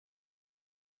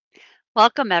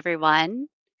Welcome, everyone.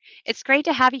 It's great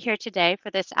to have you here today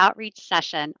for this outreach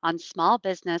session on small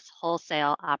business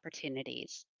wholesale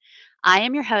opportunities. I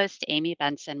am your host, Amy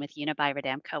Benson with Unibuy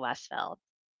Rodamco Westfield.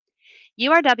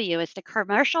 URW is the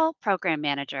commercial program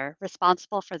manager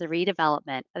responsible for the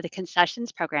redevelopment of the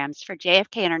concessions programs for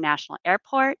JFK International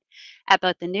Airport at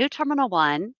both the new Terminal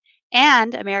 1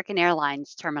 and American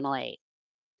Airlines Terminal 8.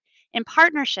 In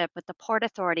partnership with the Port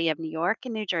Authority of New York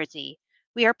and New Jersey,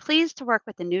 we are pleased to work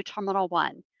with the new Terminal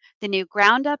 1, the new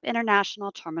ground up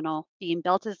international terminal being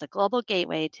built as the global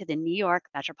gateway to the New York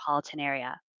metropolitan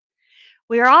area.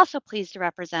 We are also pleased to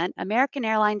represent American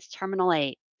Airlines Terminal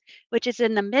 8, which is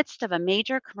in the midst of a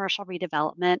major commercial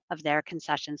redevelopment of their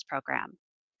concessions program.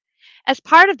 As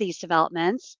part of these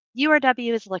developments,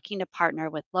 URW is looking to partner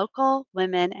with local,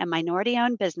 women, and minority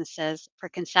owned businesses for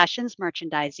concessions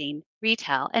merchandising,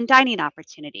 retail, and dining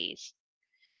opportunities.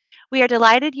 We are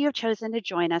delighted you have chosen to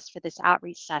join us for this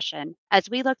outreach session as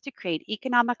we look to create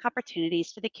economic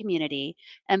opportunities for the community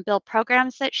and build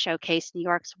programs that showcase New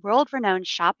York's world renowned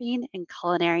shopping and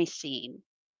culinary scene.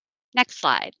 Next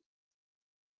slide.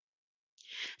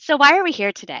 So, why are we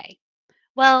here today?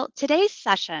 Well, today's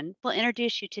session will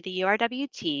introduce you to the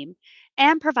URW team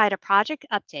and provide a project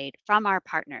update from our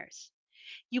partners.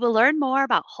 You will learn more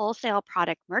about wholesale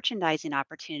product merchandising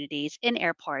opportunities in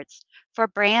airports for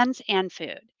brands and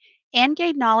food, and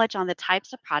gain knowledge on the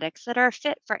types of products that are a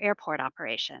fit for airport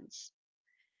operations.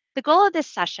 The goal of this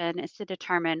session is to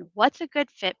determine what's a good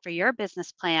fit for your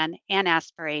business plan and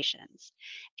aspirations,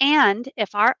 and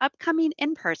if our upcoming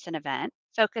in person event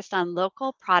focused on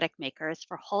local product makers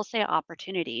for wholesale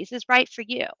opportunities is right for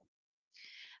you.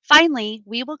 Finally,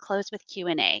 we will close with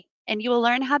Q&A, and you will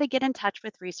learn how to get in touch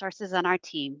with resources on our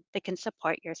team that can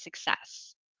support your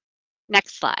success.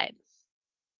 Next slide.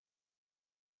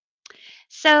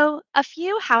 So, a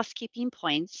few housekeeping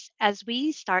points as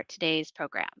we start today's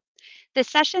program. This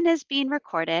session is being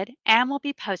recorded and will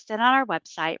be posted on our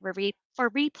website for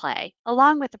replay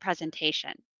along with the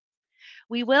presentation.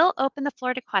 We will open the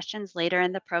floor to questions later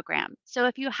in the program. So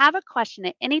if you have a question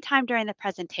at any time during the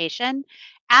presentation,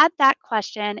 add that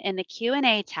question in the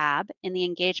Q&A tab in the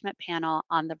engagement panel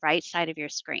on the right side of your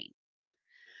screen.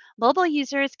 Mobile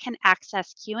users can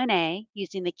access Q&A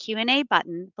using the Q&A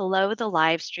button below the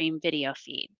live stream video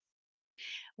feed.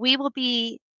 We will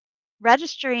be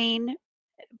registering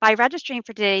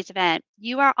for today's event,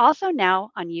 you are also now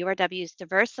on URW's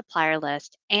diverse supplier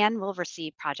list and will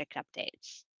receive project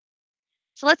updates.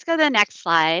 So let's go to the next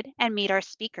slide and meet our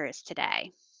speakers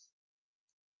today.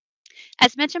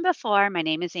 As mentioned before, my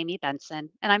name is Amy Benson,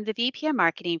 and I'm the VP of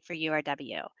Marketing for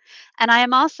URW. And I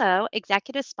am also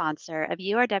executive sponsor of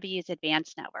URW's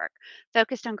Advanced Network,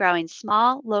 focused on growing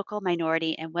small, local,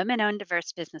 minority, and women-owned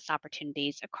diverse business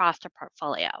opportunities across our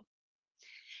portfolio.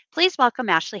 Please welcome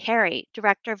Ashley Harry,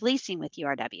 Director of Leasing with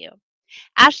URW.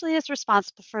 Ashley is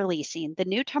responsible for leasing the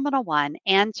new Terminal 1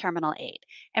 and Terminal 8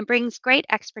 and brings great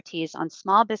expertise on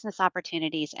small business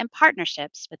opportunities and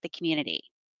partnerships with the community.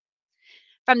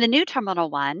 From the new Terminal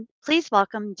 1, please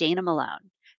welcome Dana Malone,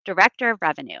 Director of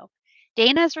Revenue.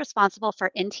 Dana is responsible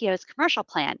for NTO's commercial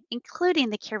plan,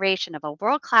 including the curation of a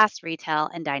world-class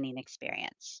retail and dining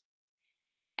experience.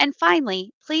 And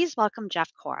finally, please welcome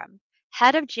Jeff Coram,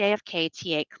 Head of JFK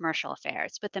T8 Commercial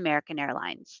Affairs with American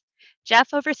Airlines.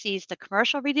 Jeff oversees the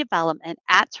commercial redevelopment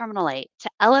at Terminal 8 to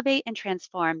elevate and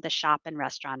transform the shop and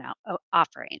restaurant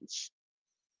offerings.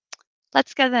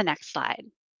 Let's go to the next slide.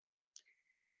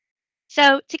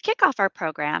 So, to kick off our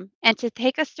program and to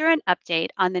take us through an update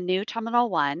on the new Terminal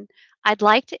 1, I'd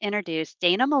like to introduce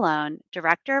Dana Malone,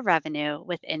 Director of Revenue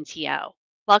with NTO.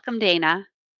 Welcome, Dana.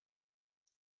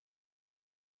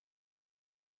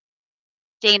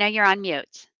 Dana, you're on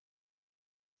mute.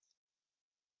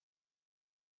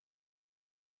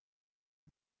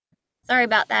 Sorry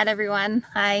about that, everyone.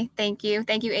 Hi, thank you.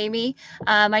 Thank you, Amy.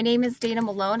 My name is Dana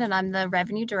Malone, and I'm the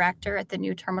Revenue Director at the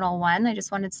new Terminal 1. I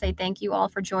just wanted to say thank you all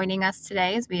for joining us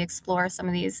today as we explore some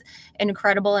of these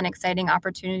incredible and exciting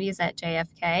opportunities at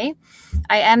JFK.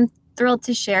 I am thrilled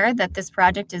to share that this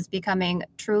project is becoming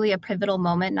truly a pivotal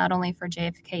moment, not only for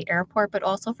JFK Airport, but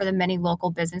also for the many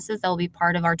local businesses that will be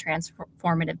part of our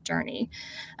transformative journey.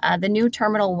 The new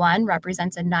Terminal 1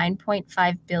 represents a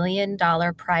 $9.5 billion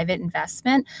private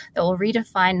investment that will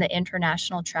redefine the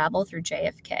international travel through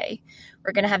JFK.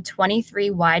 We're going to have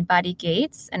 23 wide-body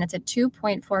gates, and it's a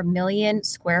 2.4 million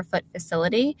square foot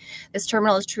facility. This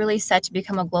terminal is truly set to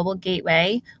become a global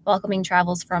gateway, welcoming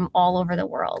travels from all over the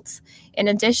world. In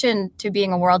addition to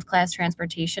being a world-class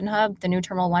transportation hub, the new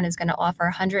Terminal 1 is going to offer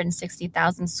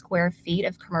 160,000 square feet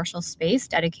of commercial space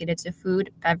dedicated to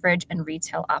food, beverage, and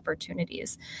retail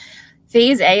opportunities.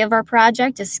 Phase A of our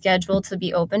project is scheduled to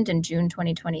be opened in June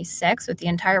 2026, with the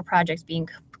entire project being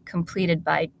completed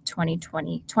by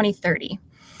 2030.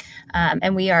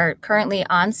 And we are currently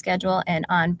on schedule and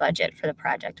on budget for the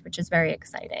project, which is very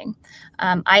exciting.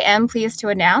 I am pleased to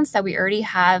announce that we already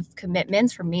have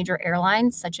commitments from major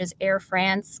airlines such as Air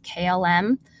France,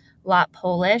 KLM, LOT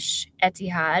Polish,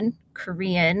 Etihad,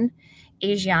 Korean,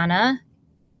 Asiana,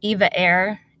 EVA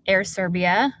Air, Air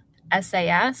Serbia,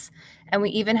 SAS, and we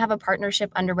even have a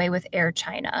partnership underway with Air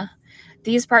China.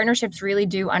 These partnerships really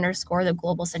do underscore the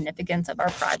global significance of our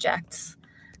projects.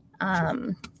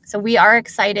 So we are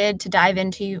excited to dive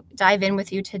in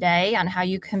with you today on how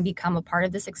you can become a part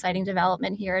of this exciting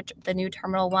development here at the new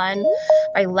Terminal 1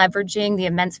 by leveraging the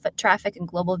immense foot traffic and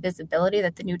global visibility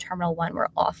that the new Terminal 1 will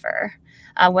offer.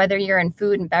 Whether you're in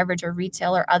food and beverage or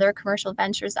retail or other commercial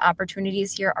ventures, the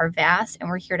opportunities here are vast, and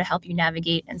we're here to help you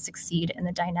navigate and succeed in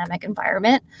the dynamic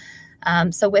environment.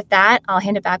 So with that, I'll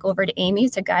hand it back over to Amy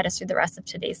to guide us through the rest of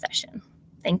today's session.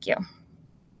 Thank you.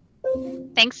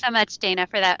 Thanks so much, Dana,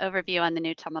 for that overview on the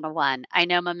new Terminal 1. I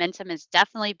know momentum is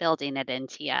definitely building at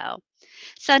NTO.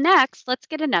 So next, let's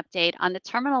get an update on the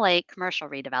Terminal 8 commercial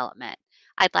redevelopment.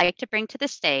 I'd like to bring to the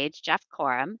stage Jeff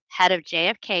Coram, head of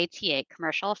JFK T8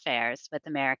 Commercial Affairs with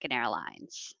American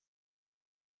Airlines.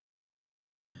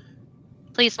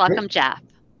 Please welcome Jeff.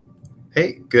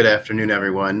 Hey, good afternoon,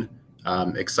 everyone.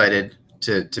 Excited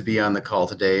to be on the call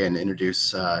today and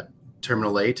introduce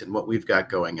Terminal 8 and what we've got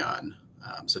going on.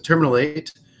 So Terminal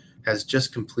 8 has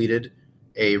just completed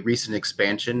a recent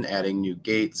expansion, adding new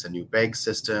gates, a new bag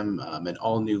system, and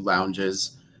all new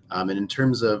lounges. And in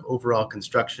terms of overall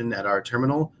construction at our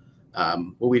terminal,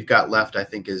 what we've got left, I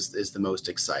think, is the most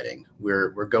exciting.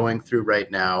 We're going through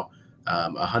right now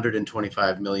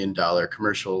 $125 million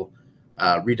commercial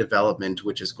redevelopment,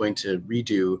 which is going to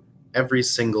redo every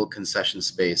single concession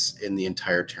space in the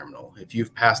entire terminal. If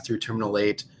you've passed through Terminal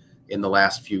 8 in the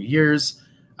last few years,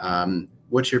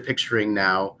 what you're picturing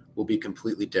now will be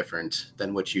completely different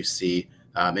than what you see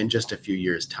in just a few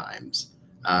years' times.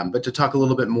 But to talk a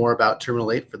little bit more about Terminal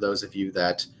 8, for those of you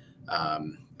that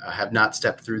have not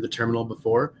stepped through the terminal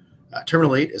before,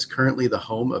 Terminal 8 is currently the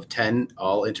home of 10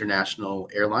 all-international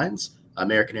airlines,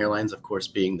 American Airlines, of course,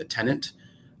 being the tenant.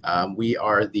 We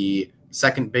are the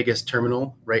second biggest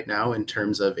terminal right now in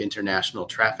terms of international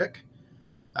traffic.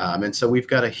 And so we've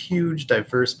got a huge,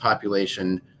 diverse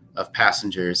population of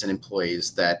passengers and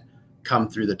employees that come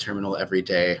through the terminal every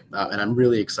day. And I'm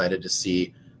really excited to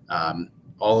see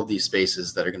all of these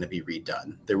spaces that are going to be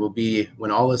redone. There will be,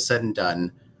 when all is said and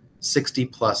done, 60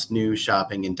 plus new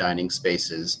shopping and dining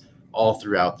spaces all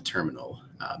throughout the terminal.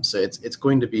 So it's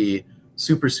going to be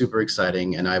super, super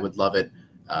exciting. And I would love it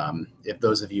if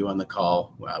those of you on the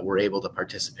call were able to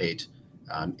participate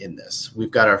in this.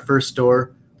 We've got our first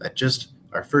store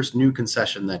our first new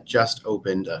concession that just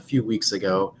opened a few weeks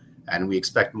ago, and we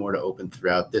expect more to open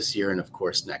throughout this year and, of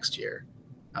course, next year.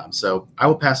 So I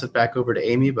will pass it back over to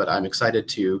Amy, but I'm excited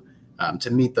to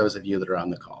meet those of you that are on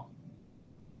the call.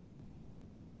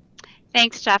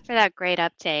 Thanks, Jeff, for that great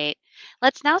update.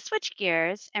 Let's now switch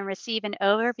gears and receive an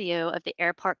overview of the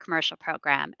airport commercial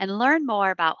program and learn more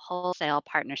about wholesale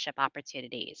partnership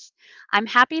opportunities. I'm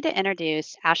happy to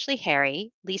introduce Ashley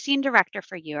Harry, Leasing Director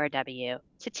for URW,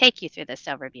 to take you through this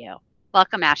overview.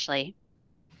 Welcome, Ashley.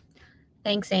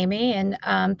 Thanks, Amy, and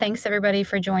thanks everybody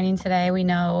for joining today. We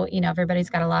know,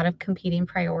 everybody's got a lot of competing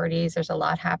priorities. There's a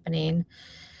lot happening.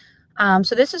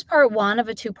 So this is part one of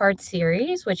a two-part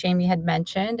series, which Amy had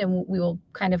mentioned, and we will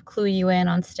kind of clue you in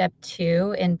on step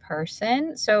 2 in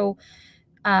person. So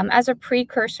as a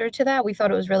precursor to that, we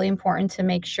thought it was really important to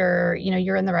make sure,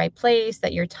 you're in the right place,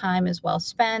 that your time is well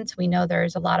spent. We know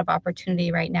there's a lot of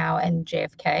opportunity right now in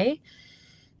JFK.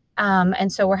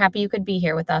 And so we're happy you could be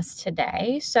here with us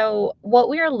today. So what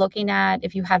we are looking at,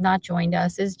 if you have not joined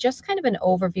us, is just kind of an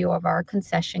overview of our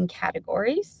concession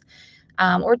categories.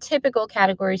 Or typical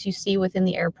categories you see within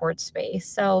the airport space.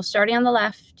 So starting on the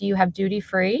left, you have duty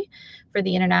free for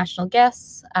the international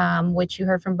guests, which you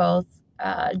heard from both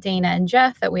Dana and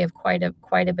Jeff that we have quite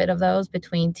a bit of those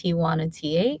between T1 and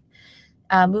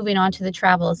T8. Moving on to the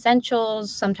travel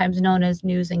essentials, sometimes known as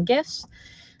news and gifts.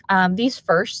 These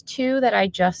first two that I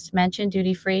just mentioned,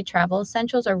 duty free travel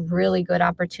essentials, are really good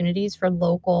opportunities for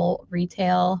local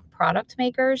retail product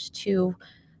makers to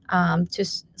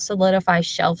solidify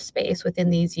shelf space within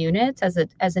these units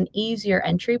as an easier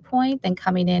entry point than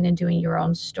coming in and doing your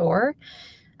own store.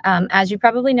 As you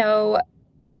probably know,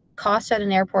 costs at an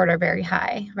airport are very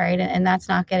high, right? And that's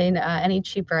not getting any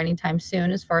cheaper anytime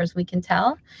soon, as far as we can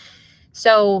tell.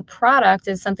 So product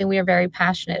is something we are very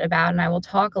passionate about, and I will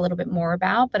talk a little bit more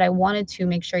about, but I wanted to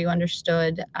make sure you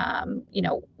understood,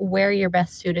 where you're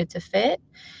best suited to fit.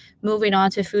 Moving on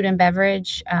to food and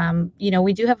beverage,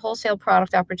 we do have wholesale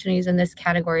product opportunities in this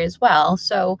category as well.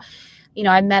 So,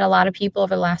 I've met a lot of people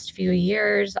over the last few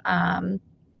years.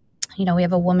 We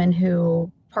have a woman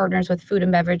who partners with food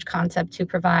and beverage concept to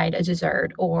provide a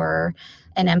dessert or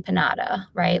an empanada,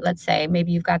 right? Let's say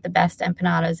maybe you've got the best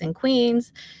empanadas in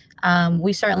Queens.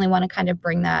 We certainly want to kind of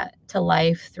bring that to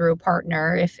life through a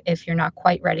partner if you're not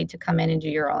quite ready to come in and do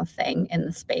your own thing in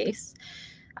the space.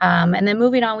 And then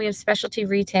moving on, we have specialty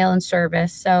retail and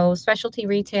service. So specialty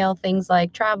retail, things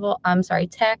like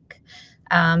tech,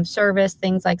 service,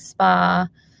 things like spa,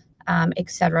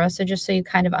 etc. So just so you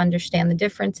kind of understand the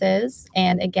differences.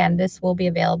 And again, this will be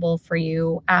available for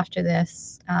you after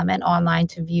this and online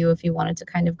to view if you wanted to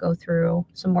kind of go through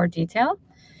some more detail.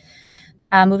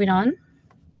 Moving on.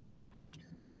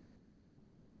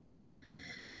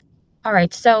 All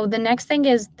right, so the next thing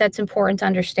that's important to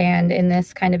understand in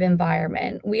this kind of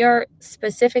environment. We are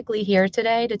specifically here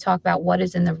today to talk about what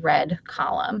is in the red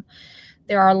column.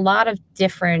 There are a lot of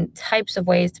different types of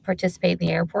ways to participate in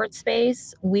the airport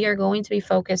space. We are going to be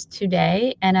focused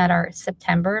today and at our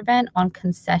September event on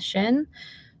concession,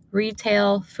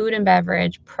 retail, food and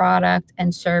beverage, product,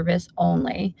 and service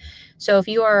only. So if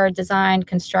you are a design,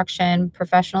 construction,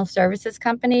 professional services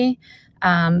company,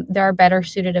 there are better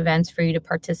suited events for you to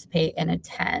participate and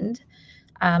attend.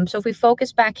 So if we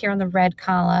focus back here on the red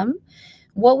column,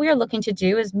 what we are looking to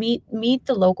do is meet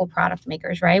the local product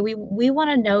makers, right? We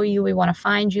want to know you, we want to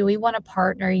find you, we want to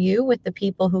partner you with the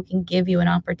people who can give you an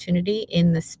opportunity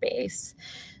in the space.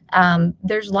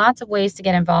 There's lots of ways to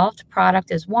get involved. Product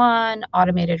is one,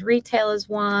 automated retail is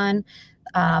one,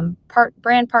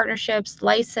 brand partnerships,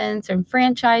 license and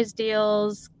franchise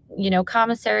deals,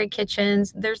 commissary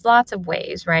kitchens. There's lots of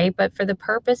ways, right? But for the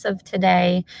purpose of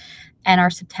today and our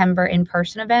September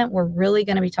in-person event, we're really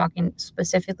going to be talking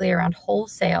specifically around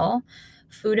wholesale,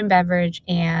 food and beverage,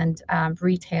 and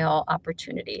retail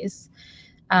opportunities.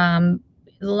 The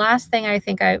last thing I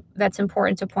think that's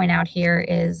important to point out here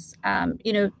is,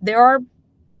 there are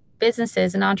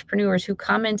businesses and entrepreneurs who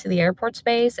come into the airport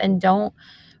space and don't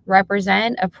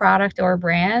represent a product or a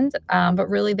brand, but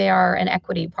really they are an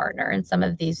equity partner in some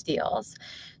of these deals.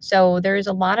 So there's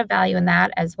a lot of value in that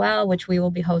as well, which we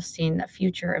will be hosting a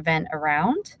future event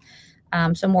around.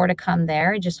 So more to come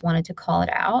there. I just wanted to call it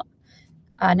out.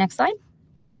 Next slide.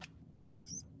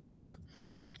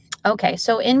 Okay,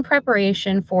 so in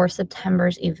preparation for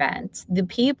September's event, the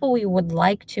people we would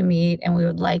like to meet and we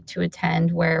would like to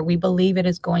attend where we believe it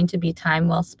is going to be time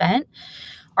well spent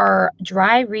are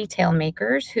dry retail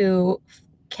makers who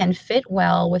can fit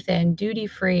well within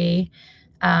duty-free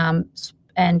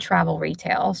and travel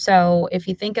retail. So if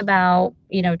you think about,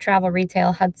 travel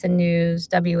retail, Hudson News,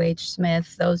 WH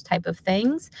Smith, those type of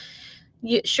things,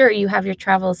 you have your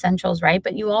travel essentials, right?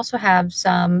 But you also have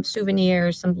some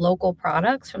souvenirs, some local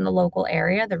products from the local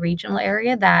area, the regional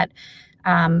area that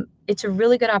it's a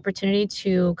really good opportunity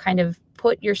to kind of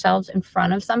put yourselves in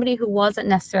front of somebody who wasn't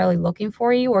necessarily looking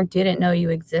for you or didn't know you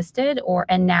existed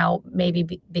and now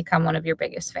maybe become one of your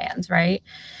biggest fans, right?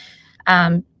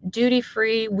 Duty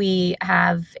free, we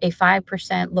have a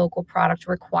 5% local product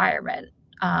requirement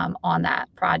on that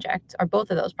project or both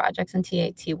of those projects in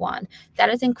T8, T1. That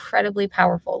is incredibly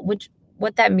powerful,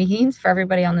 what that means for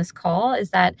everybody on this call is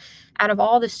that out of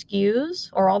all the SKUs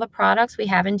or all the products we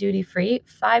have in duty free,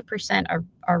 5%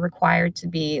 are required to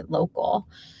be local.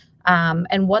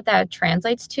 And what that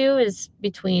translates to is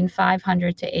between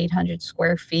 500 to 800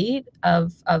 square feet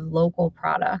of local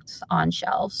products on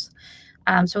shelves.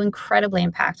 So incredibly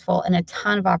impactful and a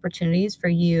ton of opportunities for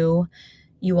you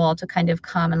all to kind of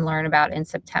come and learn about in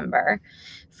September.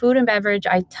 Food and beverage,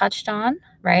 I touched on,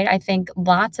 right? I think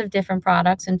lots of different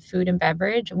products in food and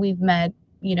beverage. We've met,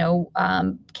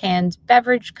 canned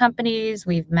beverage companies.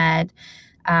 We've met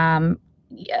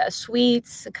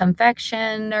sweets,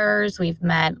 confectioners. We've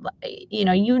met,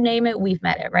 you name it, we've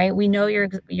met it, right? We know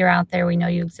you're out there. We know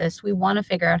you exist. We want to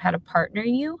figure out how to partner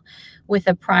you with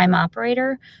a prime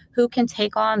operator who can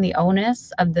take on the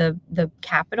onus of the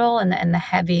capital and the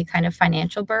heavy kind of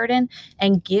financial burden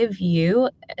and give you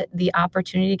the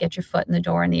opportunity to get your foot in the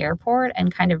door in the airport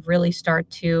and kind of really start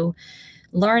to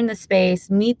learn the space,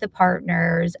 meet the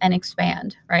partners, and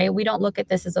expand, right? We don't look at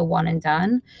this as a one and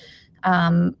done.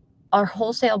 Our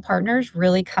wholesale partners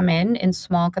really come in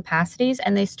small capacities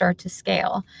and they start to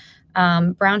scale.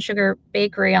 Brown Sugar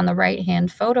Bakery on the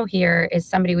right-hand photo here is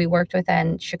somebody we worked with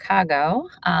in Chicago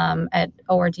at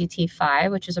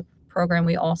ORDT5, which is a program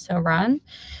we also run.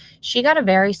 She got a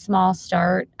very small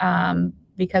start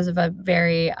because of a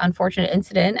very unfortunate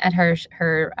incident at her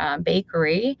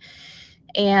bakery.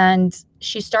 And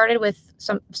she started with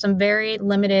some very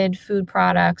limited food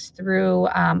products through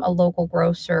a local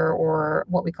grocer, or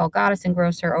what we call Goddess and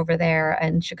Grocer over there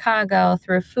in Chicago,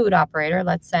 through a food operator,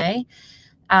 let's say.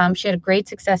 She had great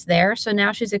success there. So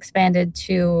now she's expanded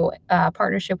to a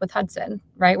partnership with Hudson,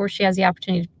 right, where she has the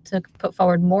opportunity to put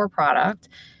forward more product,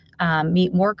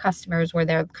 meet more customers where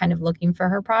they're kind of looking for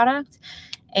her product.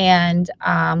 And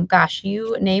gosh,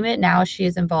 you name it, now she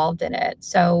is involved in it.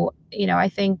 So, I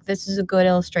think this is a good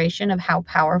illustration of how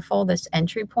powerful this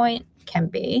entry point can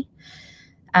be.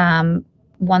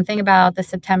 One thing about the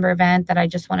September event that I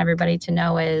just want everybody to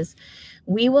know is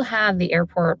we will have the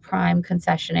airport prime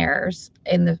concessionaires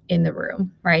in the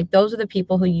room, right? Those are the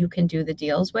people who you can do the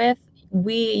deals with.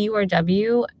 We,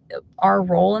 URW, our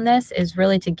role in this is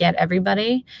really to get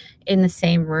everybody in the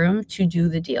same room to do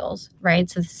the deals, right?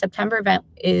 So the September event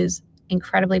is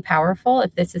incredibly powerful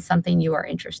if this is something you are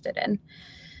interested in.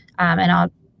 And I'll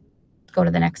go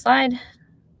to the next slide.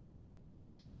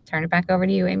 Turn it back over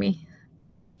to you, Amy.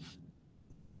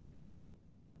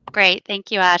 Great. Thank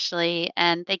you, Ashley.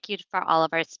 And thank you for all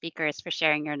of our speakers for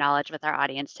sharing your knowledge with our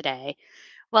audience today.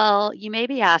 Well, you may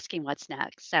be asking what's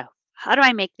next. So, how do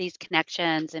I make these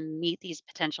connections and meet these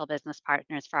potential business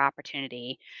partners for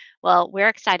opportunity? Well, we're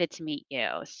excited to meet you.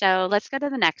 So, let's go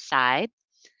to the next slide.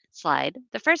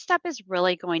 The first step is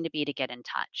really going to be to get in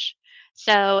touch.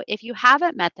 So, if you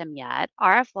haven't met them yet,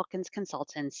 RF Wilkins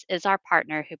Consultants is our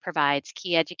partner who provides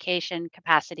key education,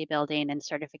 capacity building, and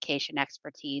certification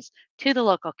expertise to the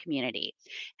local community.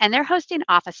 And they're hosting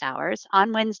office hours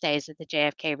on Wednesdays at the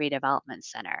JFK Redevelopment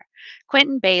Center.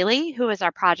 Quentin Bailey, who is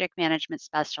our project management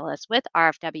specialist with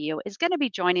RFW, is going to be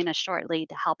joining us shortly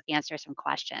to help answer some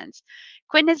questions.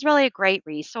 Quentin is really a great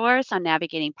resource on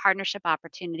navigating partnership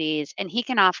opportunities, and he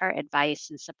can offer advice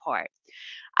and support.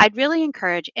 I'd really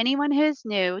encourage anyone who is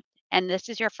new and this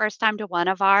is your first time to one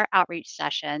of our outreach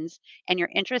sessions and you're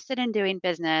interested in doing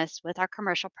business with our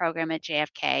commercial program at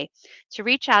JFK to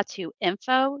reach out to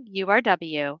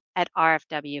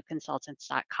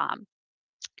info@rfwconsultants.com.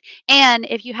 And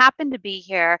if you happen to be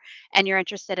here and you're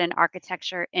interested in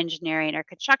architecture, engineering, or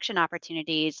construction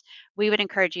opportunities, we would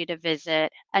encourage you to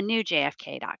visit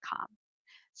anewjfk.com.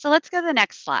 So let's go to the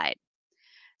next slide.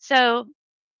 So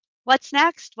what's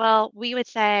next? Well, we would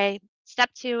say step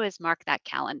 2 is mark that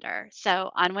calendar. So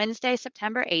on Wednesday,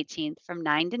 September 18th from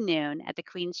 9 to noon at the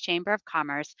Queens Chamber of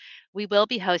Commerce, we will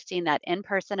be hosting that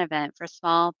in-person event for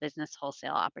small business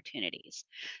wholesale opportunities.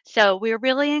 So we're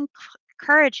really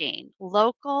encouraging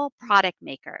local product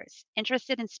makers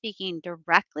interested in speaking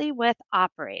directly with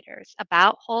operators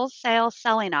about wholesale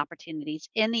selling opportunities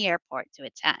in the airport to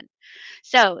attend.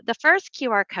 So the first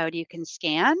QR code you can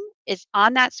scan is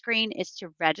on that screen is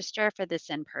to register for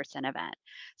this in-person event.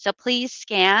 So please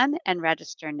scan and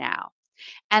register now.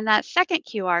 And that second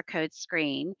QR code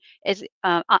screen is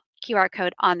QR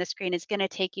code on the screen is going to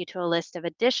take you to a list of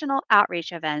additional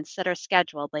outreach events that are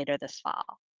scheduled later this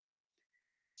fall.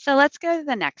 So let's go to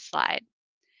the next slide.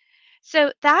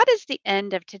 So that is the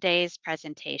end of today's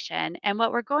presentation. And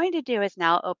what we're going to do is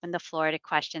now open the floor to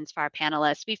questions for our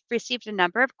panelists. We've received a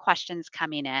number of questions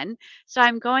coming in. So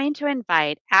I'm going to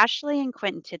invite Ashley and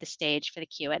Quentin to the stage for the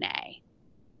Q&A.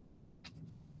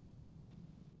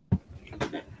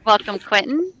 Welcome,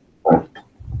 Quentin.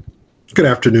 Good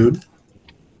afternoon.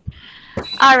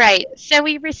 All right, so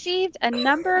we received a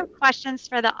number of questions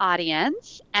for the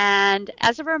audience. And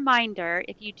as a reminder,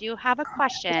 if you do have a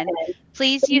question,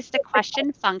 please use the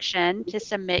question function to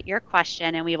submit your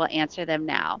question and we will answer them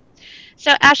now.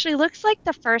 So Ashley, looks like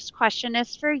the first question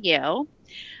is for you.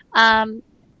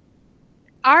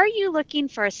 Are you looking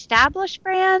for established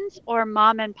brands or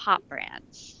mom and pop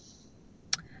brands?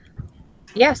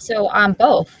 Yeah, so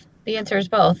both. The answer is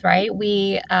both, right?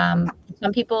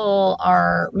 Some people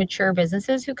are mature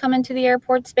businesses who come into the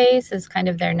airport space as kind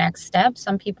of their next step.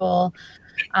 Some people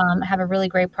have a really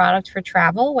great product for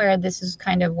travel where this is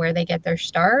kind of where they get their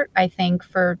start. I think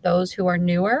for those who are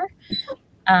newer,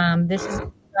 this is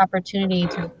an opportunity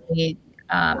to be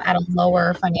at a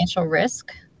lower financial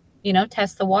risk,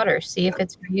 test the waters, see if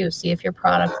it's for you, see if your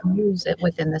product can use it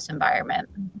within this environment.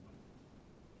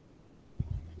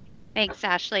 Thanks,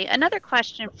 Ashley. Another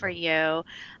question for you.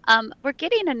 We're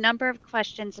getting a number of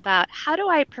questions about how do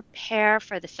I prepare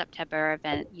for the September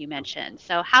event you mentioned?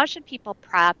 So how should people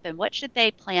prep and what should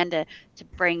they plan to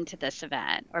bring to this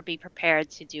event or be prepared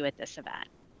to do at this event?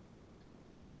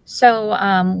 So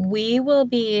we will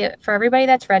be, for everybody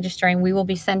that's registering, we will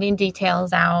be sending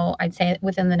details out, I'd say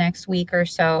within the next week or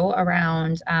so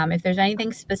around if there's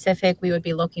anything specific we would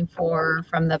be looking for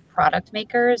from the product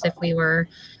makers if we were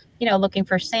looking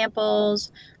for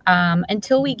samples.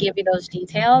 Until we give you those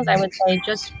details, I would say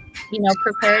just,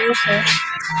 prepare yourself.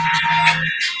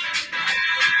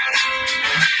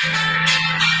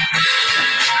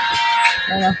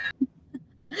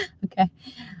 Okay.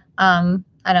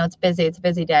 I know it's busy. It's a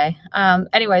busy day.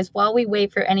 Anyways, while we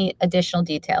wait for any additional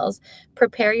details,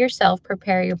 prepare yourself,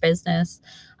 prepare your business.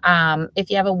 If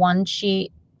you have a one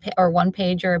sheet or one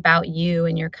pager about you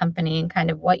and your company and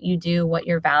kind of what you do, what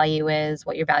your value is,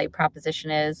 what your value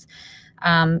proposition is,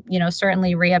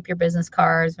 certainly re-up your business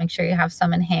cards, make sure you have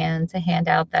some in hand to hand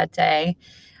out that day.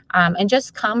 And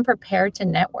just come prepared to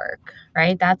network,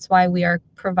 right? That's why we are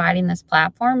providing this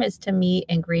platform, is to meet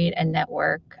and greet and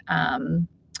network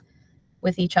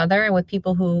with each other and with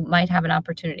people who might have an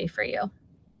opportunity for you.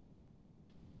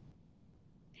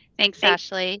 Thanks,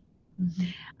 Ashley.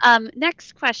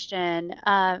 Next question.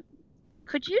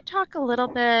 Could you talk a little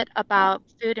bit about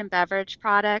food and beverage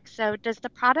products? So does the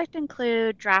product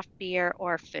include draft beer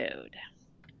or food?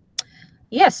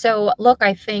 Yeah, so look,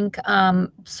 I think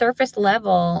surface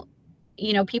level,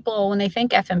 people, when they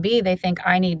think F&B, they think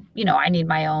I need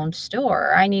my own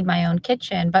store, I need my own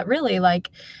kitchen. But really, like,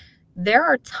 there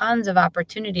are tons of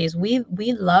opportunities. We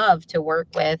love to work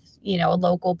with, a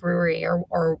local brewery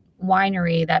or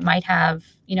winery that might have,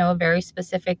 a very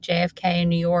specific JFK,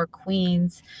 New York,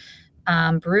 Queens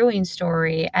brewing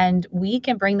story. And we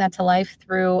can bring that to life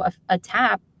through a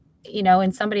tap,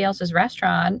 in somebody else's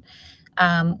restaurant,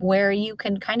 where you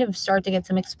can kind of start to get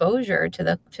some exposure to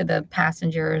the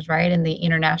passengers, right? And the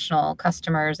international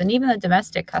customers and even the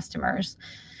domestic customers.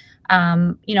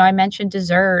 I mentioned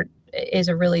dessert is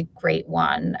a really great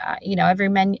one.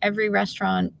 Every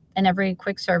restaurant and every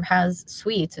quick serve has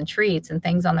sweets and treats and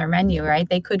things on their menu, right?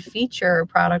 They could feature a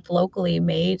product locally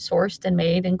sourced and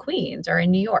made in Queens or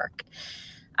in New York.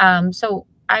 So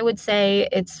I would say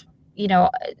it's,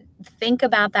 think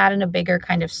about that in a bigger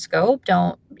kind of scope.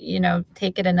 Don't,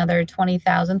 take it another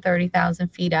 20,000, 30,000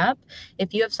 feet up.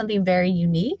 If you have something very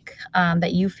unique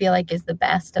that you feel like is the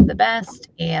best of the best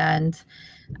and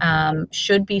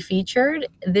should be featured,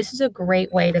 this is a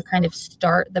great way to kind of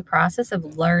start the process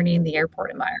of learning the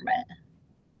airport environment.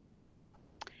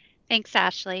 Thanks,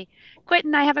 Ashley.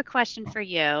 Quentin, I have a question for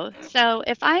you. So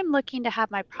if I'm looking to have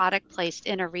my product placed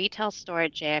in a retail store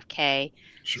at JFK,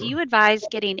 do you advise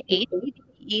getting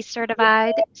ACDE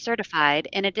certified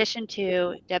in addition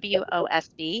to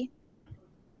WOSB?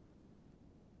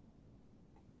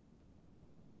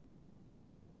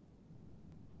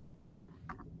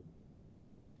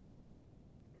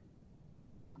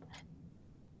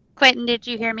 Quentin, did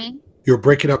you hear me? You're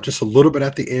breaking up just a little bit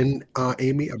at the end,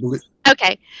 Amy. I believe.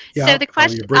 Okay. Yeah. So the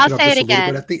question, You're breaking I'll up say just it a little bit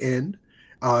again. at the end.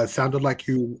 It sounded like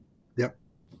you. Yep.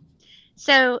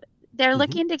 So they're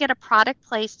looking to get a product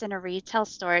placed in a retail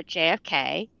store at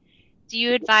JFK. Do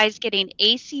you advise getting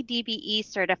ACDBE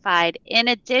certified in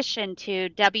addition to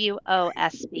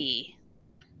WOSB?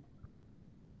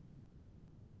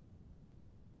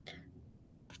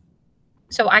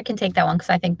 So I can take that one because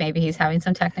I think maybe he's having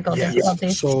some technical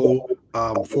difficulties. So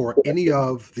for any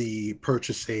of the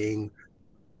purchasing,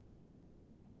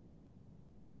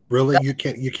 really, you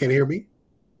can't hear me?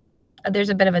 There's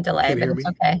a bit of a delay, Can't but hear it's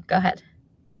me? okay. Go ahead.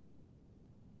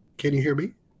 Can you hear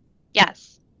me?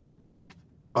 Yes.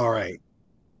 All right.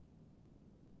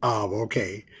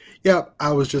 Okay. Yeah,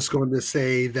 I was just going to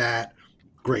say that.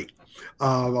 Great.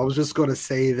 I was just going to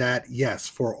say that, yes,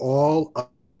 for all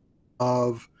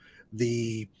of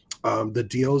the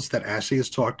deals that Ashley has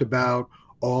talked about,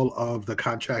 all of the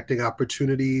contracting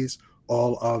opportunities,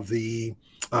 all of the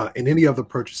and any of the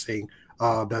purchasing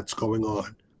that's going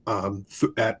on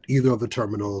at either of the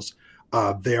terminals,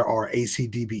 there are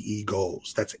ACDBE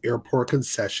goals. That's airport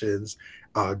concessions,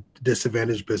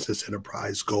 disadvantaged business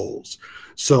enterprise goals.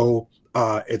 So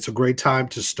it's a great time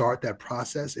to start that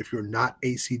process if you're not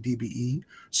ACDBE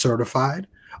certified.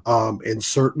 And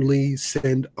certainly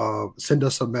send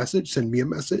us a message, send me a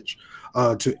message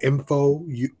to info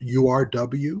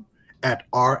URW at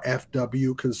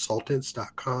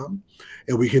rfwconsultants.com,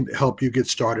 and we can help you get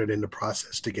started in the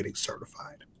process to getting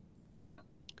certified.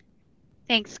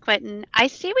 Thanks, Quentin. I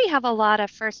see we have a lot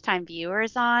of first-time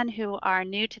viewers on who are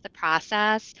new to the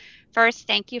process. First,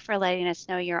 thank you for letting us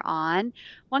know you're on.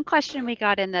 One question we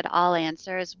got in that I'll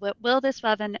answer is, will this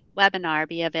webinar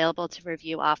be available to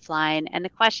review offline? And the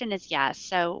question is yes.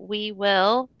 So we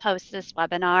will post this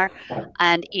webinar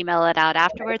and email it out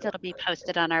afterwards. It'll be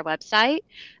posted on our website.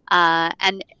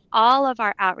 And all of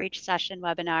our outreach session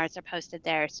webinars are posted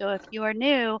there. So if you are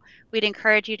new, we'd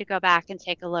encourage you to go back and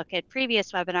take a look at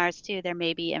previous webinars too. There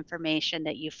may be information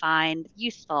that you find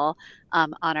useful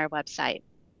on our website.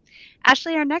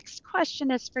 Ashley, our next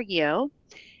question is for you.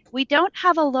 We don't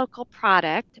have a local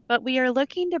product, but we are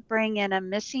looking to bring in a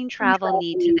missing travel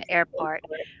need to the airport.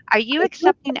 Are you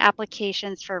accepting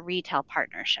applications for retail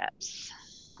partnerships?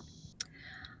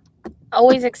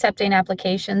 Always accepting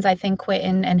applications. I think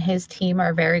Quentin and his team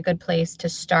are a very good place to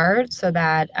start so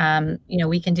that,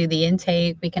 we can do the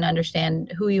intake, we can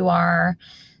understand who you are.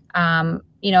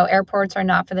 Airports are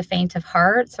not for the faint of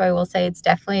heart. So I will say it's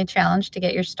definitely a challenge to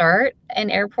get your start in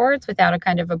airports without a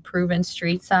kind of a proven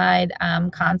street side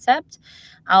concept,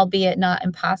 albeit not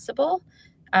impossible.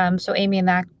 So Amy, in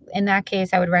that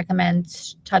case, I would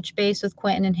recommend touch base with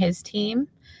Quentin and his team,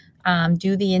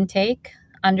 do the intake,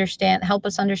 help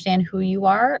us understand who you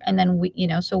are, and then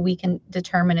so we can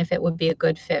determine if it would be a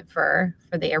good fit for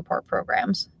the airport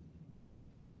programs.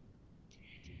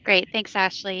 Great. Thanks,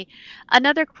 Ashley.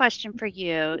 Another question for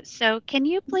you. So, can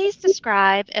you please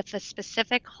describe if a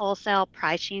specific wholesale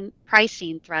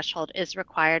pricing threshold is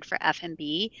required for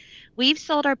F&B? We've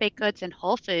sold our baked goods in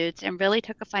Whole Foods and really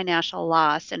took a financial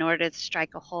loss in order to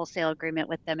strike a wholesale agreement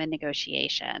with them in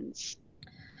negotiations.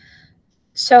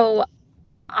 So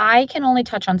I can only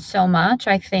touch on so much.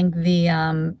 I think the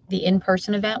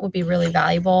in-person event would be really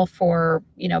valuable for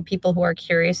people who are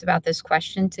curious about this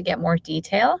question to get more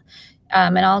detail.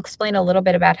 And I'll explain a little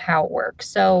bit about how it works.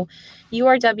 So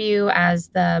URW, as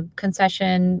the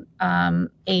concession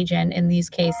agent in these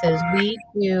cases, we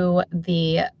do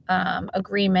the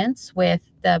agreements with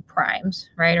the primes,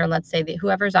 right? Or let's say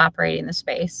whoever's operating the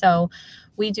space. So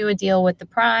we do a deal with the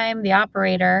prime, the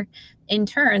operator. In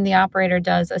turn, the operator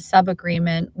does a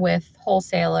sub-agreement with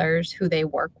wholesalers who they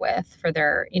work with for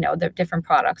their different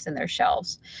products in their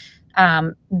shelves.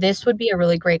 This would be a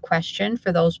really great question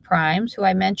for those primes who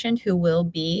I mentioned who will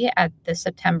be at the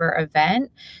September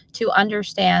event to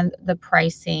understand the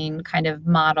pricing kind of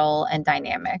model and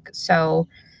dynamic. So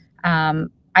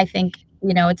I think,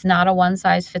 it's not a one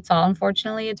size fits all,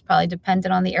 unfortunately. It's probably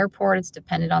dependent on the airport. It's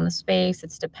dependent on the space.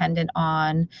 It's dependent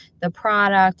on the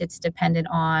product. It's dependent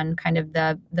on kind of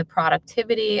the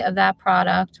productivity of that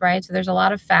product, right? So there's a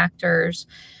lot of factors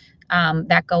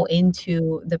that go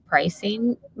into the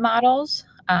pricing models.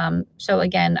 So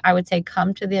again, I would say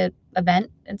come to the event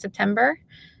in September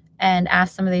and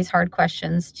ask some of these hard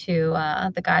questions to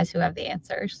the guys who have the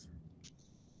answers.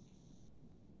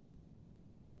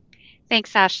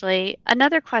 Thanks, Ashley.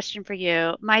 Another question for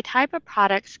you. My type of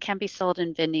products can be sold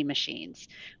in vending machines.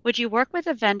 Would you work with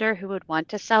a vendor who would want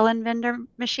to sell in vending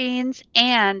machines?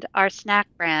 And are snack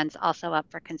brands also up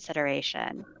for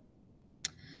consideration?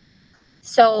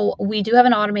 So we do have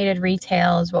an automated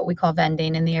retail, is what we call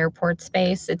vending in the airport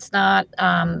space. It's not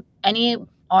any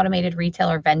automated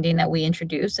retail or vending that we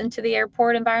introduce into the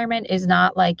airport environment is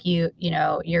not like your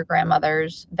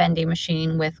grandmother's vending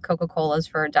machine with Coca-Colas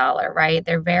for $1, right?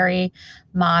 They're very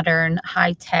modern,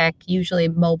 high tech, usually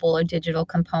mobile or digital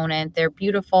component. They're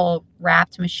beautiful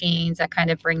wrapped machines that kind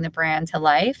of bring the brand to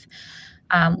life.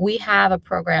 We have a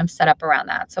program set up around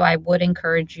that. So I would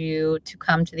encourage you to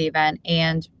come to the event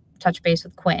and touch base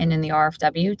with Quentin and the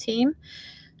RFW team,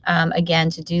 again,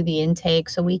 to do the intake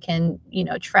so we can,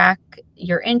 track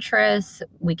your interests,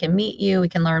 we can meet you, we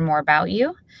can learn more about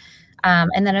you.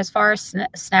 And then as far as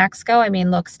snacks go, I mean,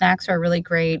 look, snacks are really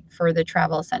great for the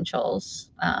travel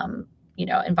essentials,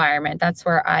 environment. That's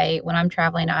where when I'm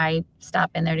traveling, I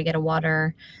stop in there to get a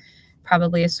water,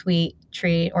 probably a sweet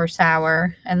treat or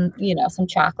sour, and some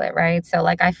chocolate, right? So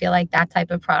like I feel like that type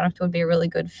of product would be a really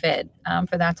good fit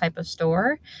for that type of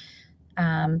store.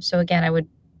 So again, I would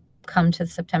come to the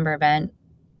September event,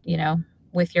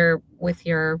 with your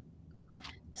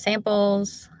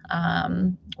samples,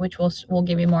 which we'll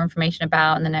give you more information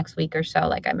about in the next week or so,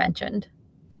 like I mentioned.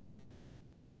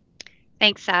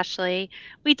 Thanks, Ashley.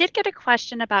 We did get a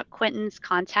question about Quentin's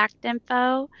contact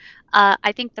info.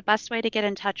 I think the best way to get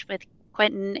in touch with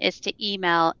Quentin is to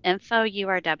email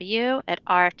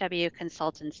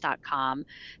infourw@rfwconsultants.com.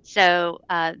 So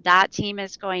that team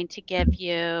is going to give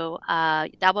you,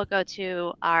 that will go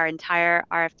to our entire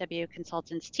RFW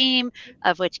Consultants team,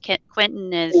 of which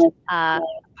Quentin is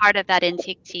part of that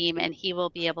intake team, and he will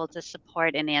be able to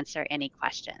support and answer any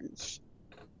questions.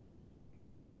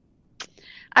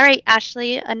 All right,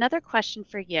 Ashley, another question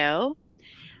for you.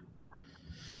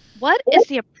 What is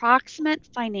the approximate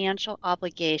financial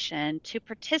obligation to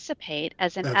participate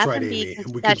as an That's right, F&B Amy. And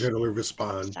we can concession? generally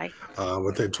respond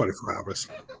within 24 hours.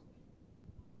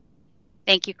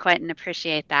 Thank you, Quentin.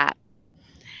 Appreciate that.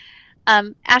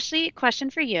 Ashley, question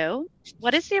for you.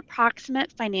 What is the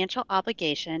approximate financial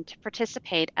obligation to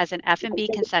participate as an F&B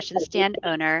concession stand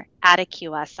owner at a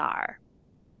QSR?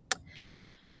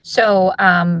 So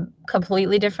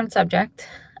completely different subject,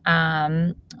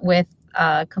 with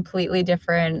completely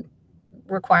different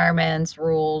requirements,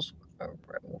 rules,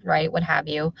 right, what have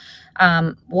you.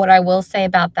 What I will say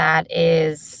about that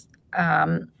is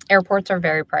airports are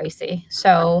very pricey.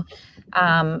 So,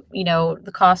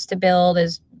 the cost to build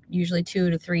is usually 2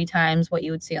 to 3 times what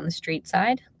you would see on the street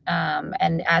side.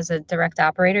 And as a direct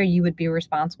operator, you would be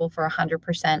responsible for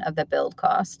 100% of the build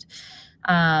cost.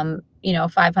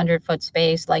 500-foot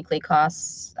space likely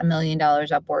costs $1 million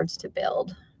upwards to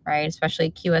build, right? Especially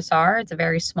QSR, it's a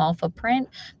very small footprint,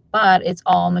 but it's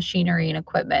all machinery and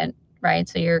equipment, right?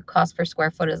 So your cost per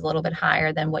square foot is a little bit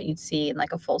higher than what you'd see in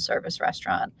like a full service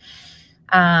restaurant.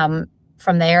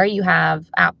 From there, you have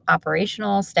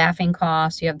operational staffing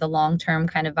costs. You have the long-term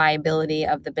kind of viability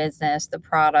of the business, the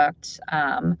product.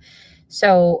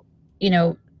 So,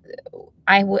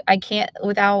 I can't,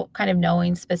 without kind of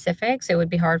knowing specifics, it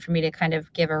would be hard for me to kind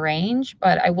of give a range.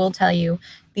 But I will tell you,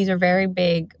 these are very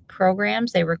big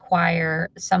programs. They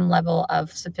require some level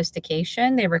of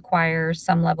sophistication. They require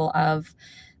some level of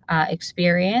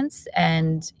experience,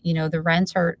 and the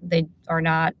rents are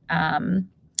not.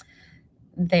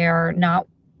 They're not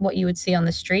what you would see on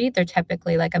the street. They're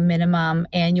typically like a minimum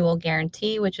annual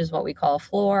guarantee, which is what we call a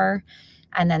floor.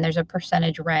 And then there's a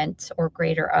percentage rent or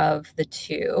greater of the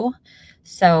two.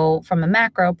 So from a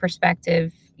macro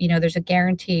perspective, there's a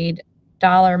guaranteed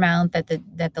dollar amount that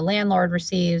the landlord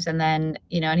receives. And then,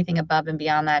 anything above and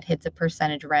beyond that hits a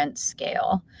percentage rent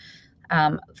scale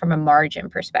from a margin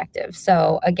perspective.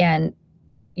 So again,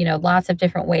 lots of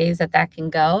different ways that can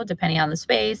go, depending on the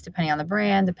space, depending on the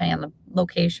brand, depending on the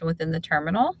location within the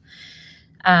terminal.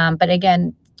 But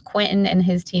again, Quentin and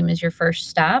his team is your first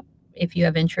stop. If you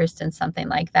have interest in something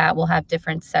like that, we'll have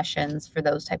different sessions for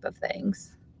those type of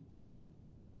things.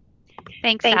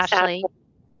 Thanks, Ashley.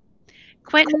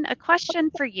 Quentin, a question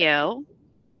for you.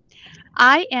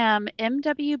 I am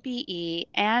MWBE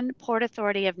and Port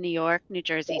Authority of New York, New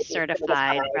Jersey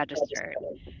certified registered.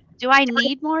 Do I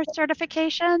need more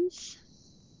certifications?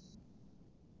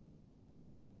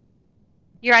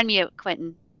 You're on mute,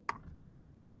 Quentin.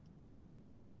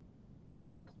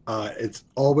 It's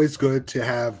always good to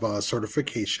have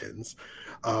certifications,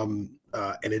 and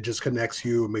it just connects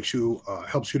you, makes you,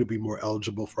 helps you to be more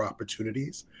eligible for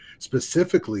opportunities.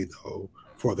 Specifically, though,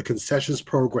 for the concessions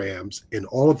programs in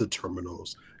all of the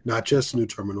terminals, not just New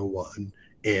Terminal 1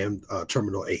 and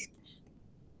Terminal 8.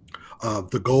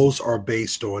 The goals are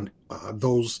based on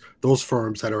those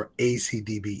firms that are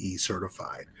ACDBE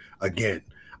certified. Again,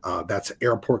 that's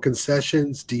Airport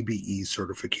Concessions DBE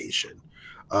certification.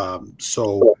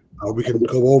 So we can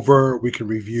we can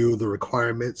review the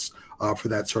requirements for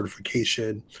that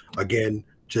certification. Again,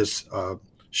 just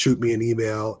shoot me an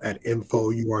email at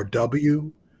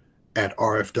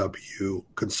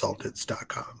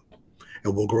info@rfwconsultants.com.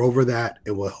 And we'll go over that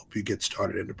and we'll help you get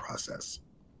started in the process.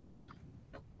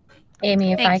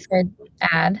 Amy, if I could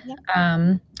add.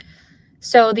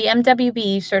 So the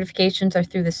MWB certifications are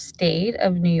through the state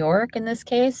of New York in this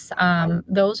case.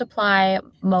 Those apply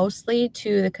mostly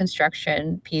to the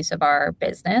construction piece of our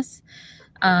business.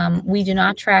 We do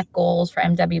not track goals for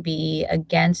MWB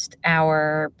against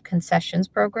our concessions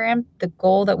program. The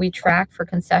goal that we track for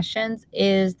concessions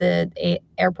is the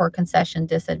Airport Concession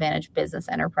Disadvantaged Business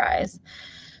Enterprise.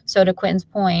 So to Quentin's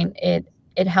point,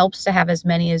 it helps to have as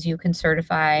many as you can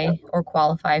certify or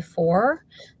qualify for,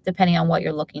 depending on what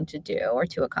you're looking to do or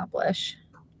to accomplish.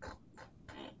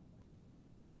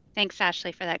 Thanks,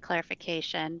 Ashley, for that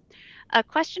clarification. A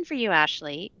question for you,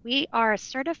 Ashley. We are a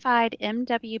certified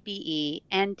MWBE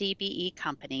and DBE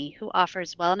company who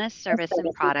offers wellness service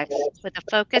and products with a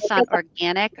focus on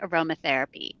organic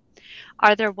aromatherapy.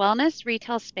 Are there wellness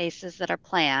retail spaces that are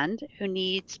planned who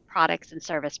needs products and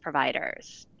service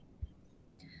providers?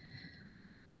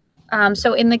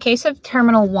 So in the case of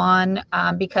Terminal 1,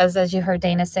 because as you heard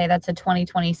Dana say, that's a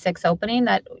 2026 opening,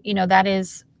 that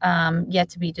is yet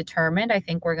to be determined. I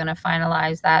think we're going to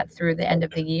finalize that through the end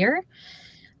of the year.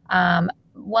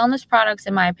 Wellness products,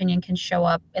 in my opinion, can show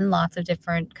up in lots of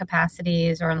different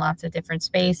capacities or in lots of different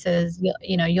spaces.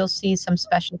 You'll see some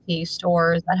specialty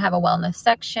stores that have a wellness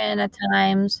section at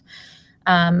times,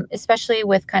 especially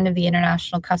with kind of the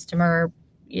international customer,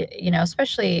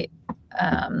 especially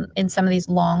in some of these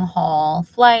long haul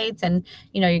flights, and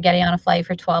you're getting on a flight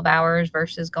for 12 hours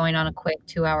versus going on a quick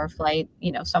 2-hour flight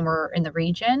somewhere in the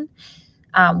region.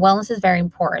 Wellness is very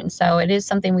important, so it is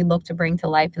something we look to bring to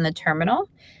life in the terminal.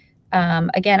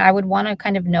 Again, I would want to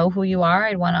kind of know who you are.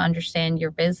 I'd want to understand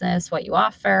your business, what you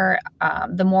offer.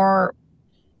 The more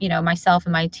myself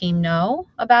and my team know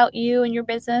about you and your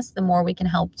business, the more we can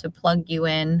help to plug you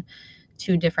in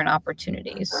to different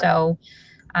opportunities. So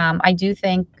I do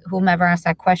think whomever asked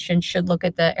that question should look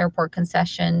at the Airport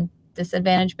Concession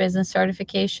disadvantaged business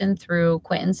certification through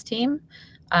Quentin's team.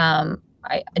 A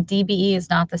DBE is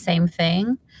not the same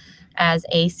thing as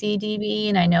ACDBE,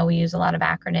 and I know we use a lot of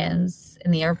acronyms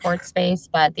in the airport space,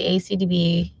 but the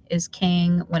ACDBE is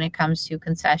king when it comes to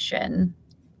concession.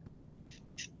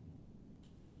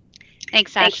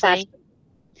 Thanks, Ashley.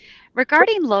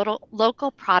 Regarding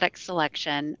local product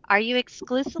selection, are you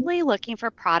exclusively looking for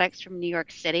products from New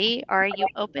York City, or are you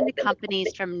open to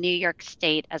companies from New York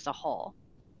State as a whole?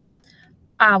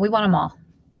 We want them all.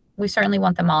 We certainly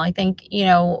want them all. I think,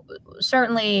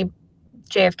 certainly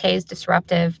JFK is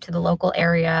disruptive to the local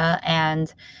area,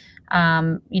 and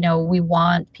we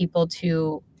want people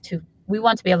to we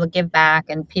want to be able to give back,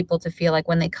 and people to feel like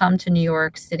when they come to New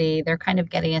York City, they're kind of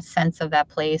getting a sense of that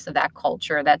place, of that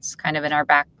culture that's kind of in our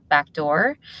back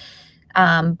door.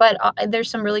 But there's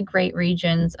some really great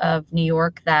regions of New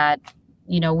York that,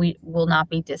 we will not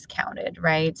be discounted,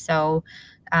 right? So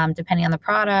depending on the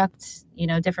product,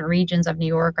 different regions of New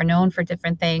York are known for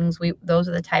different things. Those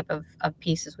are the type of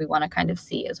pieces we want to kind of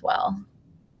see as well.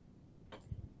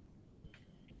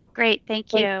 Great,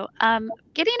 thank you.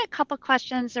 Getting a couple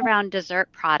questions around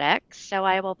dessert products, so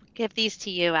I will give these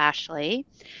to you, Ashley.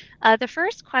 The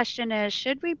first question is,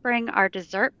 should we bring our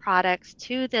dessert products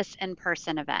to this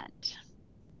in-person event?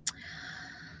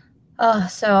 Oh,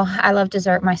 so I love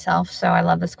dessert myself, so I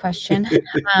love this question.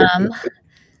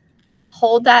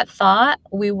 Hold that thought.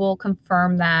 We will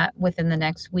confirm that within the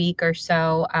next week or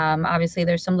so. Obviously,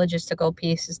 there's some logistical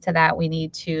pieces to that we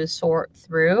need to sort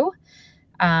through.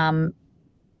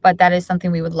 But that is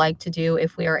something we would like to do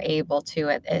if we are able to,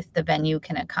 if the venue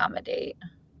can accommodate.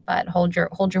 But hold your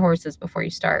horses before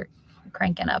you start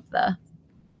cranking up the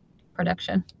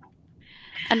production.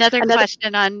 Another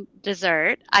question on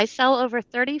dessert. I sell over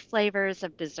 30 flavors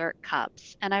of dessert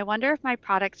cups, and I wonder if my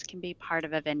products can be part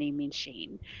of a vending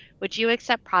machine. Would you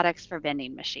accept products for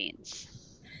vending machines?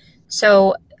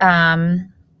 So,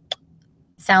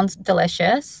 sounds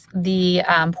delicious. The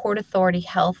Port Authority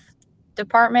Health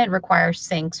Department requires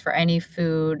sinks for any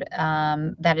food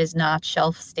that is not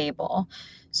shelf stable.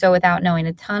 So without knowing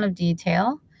a ton of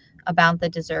detail about the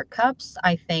dessert cups,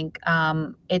 I think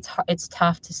it's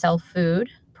tough to sell food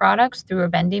products through a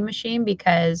vending machine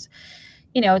because,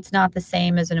 it's not the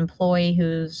same as an employee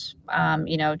who's,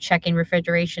 checking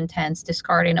refrigeration tents,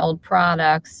 discarding old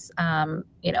products,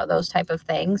 those type of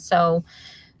things. So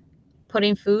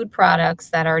putting food products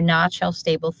that are not shelf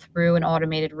stable through an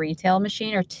automated retail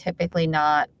machine are typically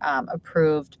not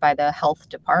approved by the health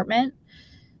department.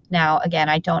 Now, again,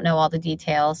 I don't know all the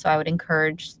details, so I would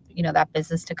encourage, that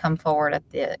business to come forward at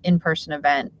the in-person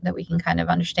event that we can kind of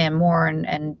understand more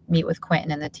and meet with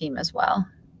Quentin and the team as well.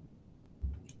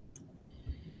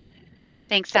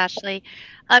 Thanks, Ashley.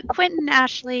 Quentin,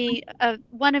 Ashley,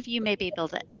 one of you may be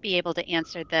able to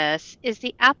answer this. Is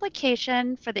the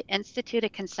application for the Institute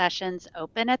of Concessions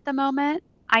open at the moment?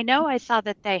 I know I saw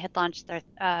that they had launched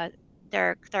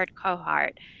their third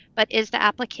cohort, but is the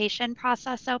application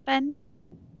process open?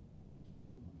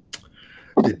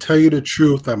 To tell you the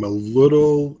truth, I'm a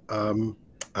little, I'm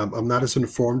not as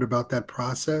informed about that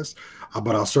process,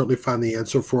 but I'll certainly find the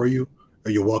answer for you.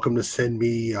 You're welcome to send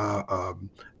me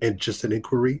and just an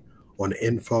inquiry on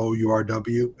info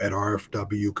URW at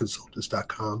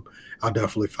rfwconsultants.com. I'll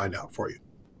definitely find out for you.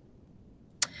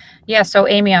 Yeah, so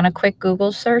Amy, on a quick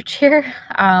Google search here,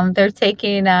 they're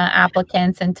taking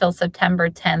applicants until September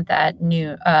 10th at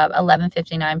noon,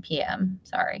 11:59 p.m.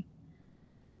 Sorry.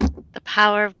 The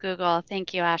power of Google.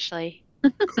 Thank you, Ashley.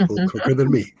 Google quicker than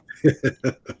me.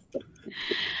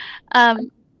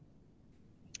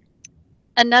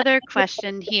 Another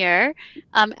question here.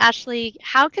 Ashley,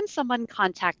 how can someone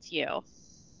contact you?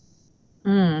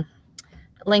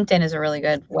 LinkedIn is a really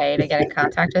good way to get in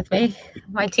contact with me.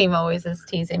 My team always is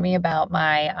teasing me about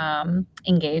my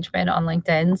engagement on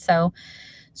LinkedIn. So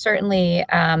certainly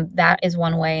that is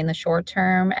one way in the short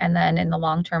term. And then in the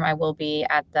long term, I will be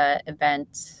at the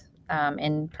event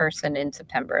in person in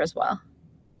September as well.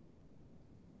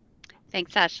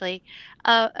 Thanks, Ashley.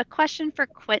 A question for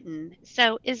Quentin.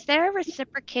 So is there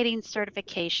reciprocating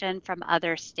certification from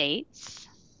other states?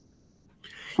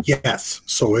 Yes.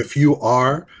 So if you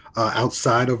are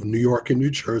outside of New York and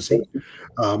New Jersey,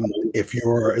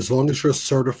 as long as you're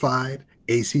certified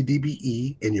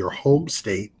ACDBE in your home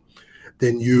state,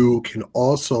 then you can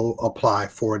also apply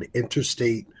for an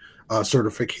interstate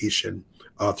certification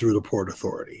through the Port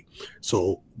Authority.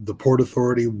 So the Port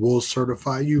Authority will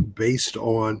certify you based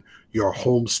on your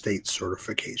home state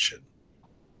certification.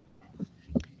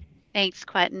 Thanks,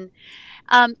 Quentin.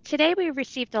 Today we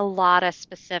received a lot of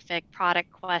specific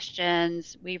product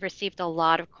questions. We received a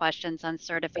lot of questions on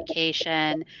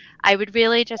certification. I would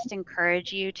really just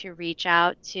encourage you to reach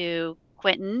out to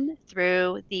Quentin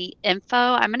through the info.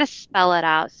 I'm going to spell it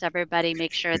out so everybody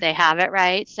make sure they have it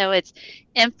right. So it's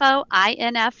info,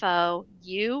 INFO,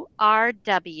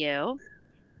 URW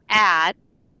at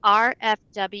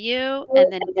RFW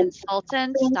and then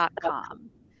consultants.com.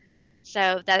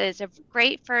 So that is a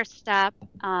great first step,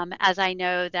 as I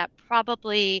know that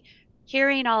probably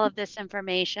hearing all of this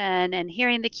information and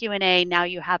hearing the Q&A, now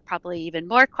you have probably even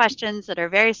more questions that are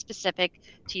very specific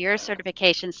to your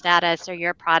certification status or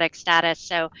your product status.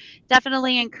 So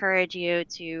definitely encourage you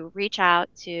to reach out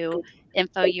to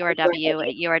info@urw.com.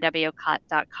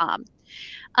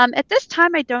 At this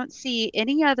time, I don't see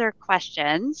any other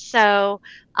questions. So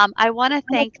I want to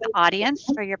thank the audience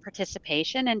for your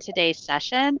participation in today's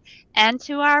session and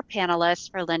to our panelists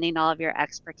for lending all of your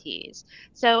expertise.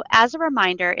 So as a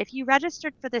reminder, if you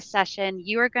registered for this session,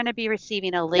 you are going to be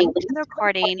receiving a link to the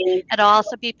recording. It'll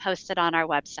also be posted on our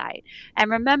website. And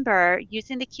remember,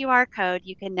 using the QR code,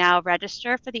 you can now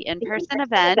register for the in-person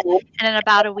event. And in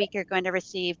about a week, you're going to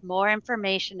receive more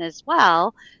information as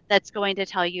well that's going to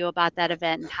tell you about that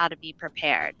event and how to be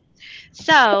prepared.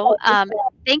 So,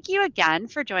 thank you again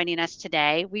for joining us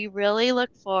today. We really look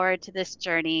forward to this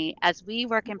journey as we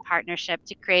work in partnership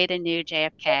to create a new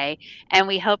JFK, and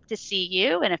we hope to see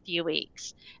you in a few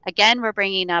weeks. Again, we're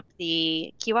bringing up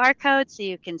the QR code so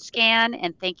you can scan,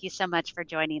 and thank you so much for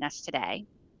joining us today.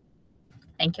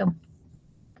 Thank you.